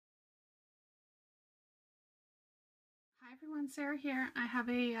Hi everyone, Sarah here. I have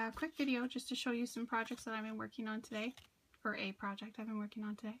a quick video just to show you some projects that I've been working on today, or a project I've been working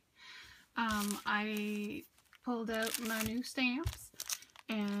on today. I pulled out my new stamps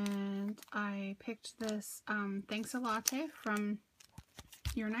and I picked this Thanks a Latte from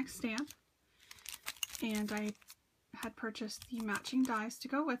Your Next Stamp, and I had purchased the matching dies to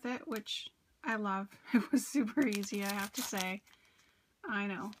go with it, which I love. It was super easy, I have to say. I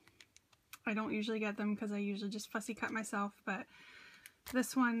know. I don't usually get them because I usually just fussy cut myself, but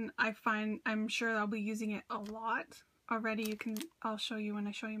this one I'm sure I'll be using it a lot already. I'll show you when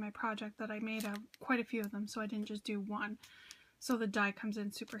I show you my project that I made quite a few of them, so I didn't just do one. So the die comes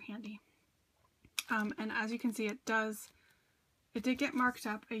in super handy. And as you can see, it did get marked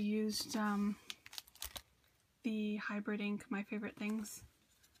up. I used the hybrid ink, My Favorite Things,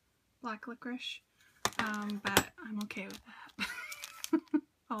 black licorice, but I'm okay with that.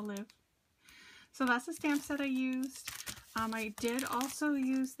 I'll live. So that's the stamp set I used. I did also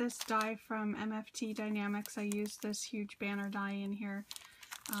use this die from MFT Dynamics. I used this huge banner die in here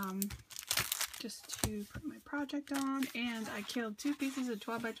just to put my project on, and I killed 2 pieces of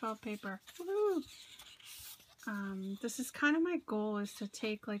 12 by 12 paper. Woohoo! This is kind of my goal, is to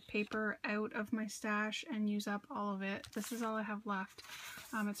take like paper out of my stash and use up all of it. This is all I have left.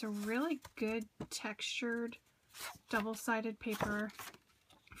 It's a really good textured double-sided paper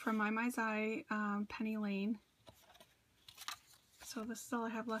from My Mai's Eye, Penny Lane. So this is all I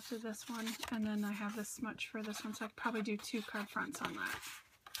have left of this one, and then I have this smudge for this one, so I could probably do 2 card fronts on that.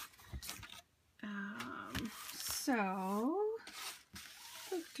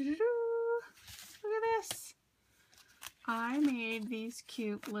 Look at this! I made these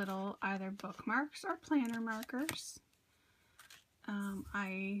cute little either bookmarks or planner markers.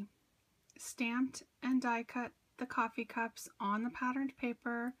 I stamped and die cut the coffee cups on the patterned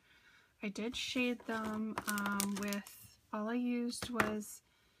paper. I did shade them with, all I used was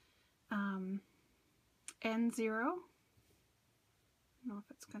N0. I don't know if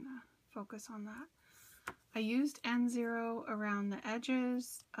it's gonna focus on that. I used N0 around the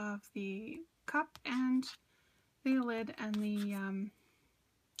edges of the cup and the lid and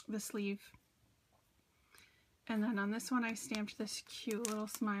the sleeve. And then on this one I stamped this cute little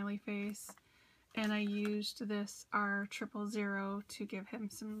smiley face. And I used this R000 to give him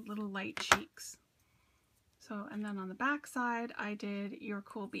some little light cheeks. So, and then on the back side, I did Your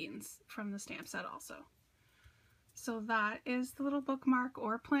Cool Beans from the stamp set also. So that is the little bookmark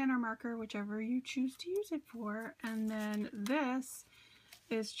or planner marker, whichever you choose to use it for. And then this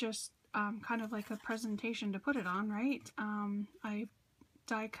is just kind of like a presentation to put it on, right? I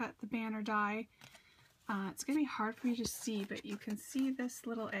die cut the banner die. It's going to be hard for you to see, but you can see this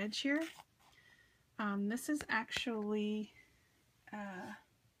little edge here. This is actually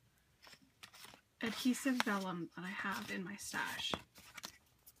adhesive vellum that I have in my stash.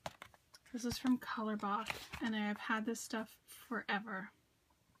 This is from Colorbach, and I have had this stuff forever.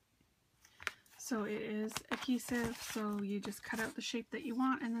 So it is adhesive, so you just cut out the shape that you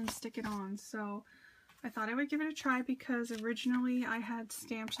want and then stick it on. So I thought I would give it a try because originally I had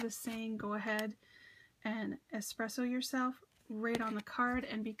stamped this saying, go ahead and espresso yourself right on the card,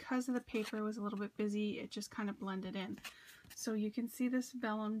 and because of the paper was a little bit busy, it just kind of blended in. So you can see this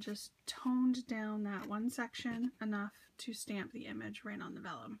vellum just toned down that one section enough to stamp the image right on the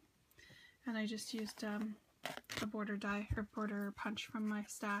vellum. And I just used a border die or border punch from my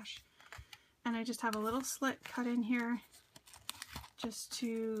stash, and I just have a little slit cut in here just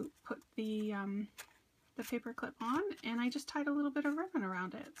to put the paper clip on, and I just tied a little bit of ribbon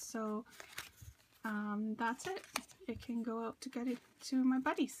around it. So that's it. It can go out to get it to my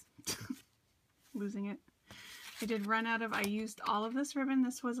buddies. Losing it. I did run out of, I used all of this ribbon.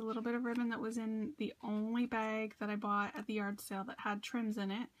 This was a little bit of ribbon that was in the only bag that I bought at the yard sale that had trims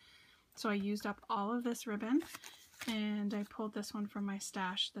in it. So I used up all of this ribbon, and I pulled this one from my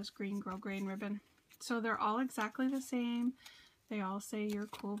stash, this green Grow Grain ribbon. So they're all exactly the same. They all say Your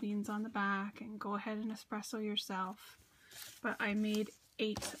Cool Beans on the back and go ahead and espresso yourself. But I made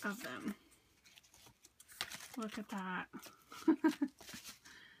 8 of them. Look at that.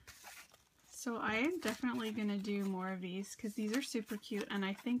 So I am definitely going to do more of these because these are super cute, and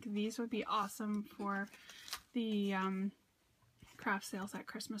I think these would be awesome for the craft sales at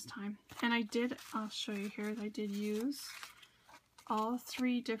Christmas time. And I'll show you here, I did use all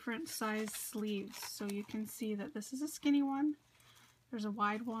 3 different size sleeves. So you can see that this is a skinny one, there's a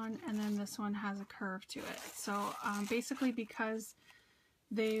wide one, and then this one has a curve to it. So basically because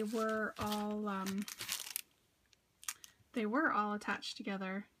they were all attached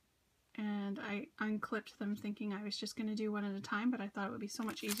together, and I unclipped them thinking I was just going to do one at a time, but I thought it would be so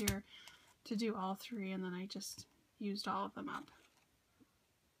much easier to do all 3, and then I just used all of them up.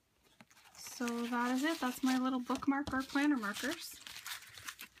 So that is it. That's my little bookmark or planner markers.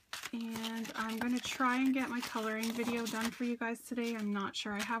 And I'm going to try and get my coloring video done for you guys today. I'm not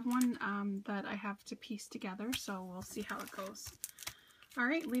sure. I have one that I have to piece together, so we'll see how it goes.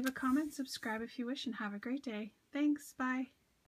 Alright, leave a comment, subscribe if you wish, and have a great day. Thanks, bye!